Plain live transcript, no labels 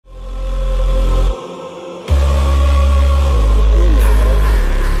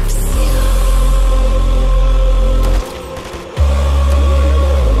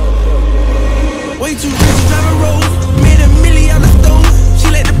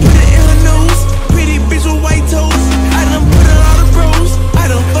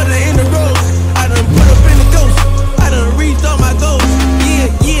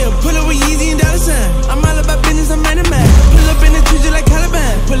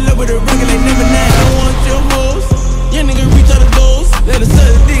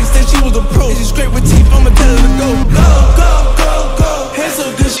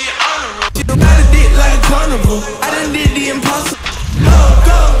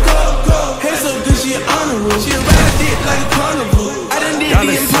carnival. She ride it like a carnival. I done did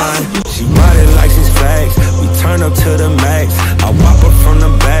the impossible. She ride it like she's flags. We turn up to the max. I whop her from the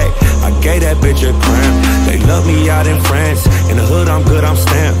back. I gave that bitch a cramp. They love me out in France. In the hood I'm good, I'm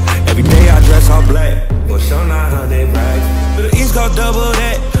stamped. Every day I dress all black. For sure 900 racks. To the East Coast double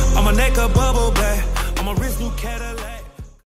that. On my neck a bubble back. On my wrist new Cadillac.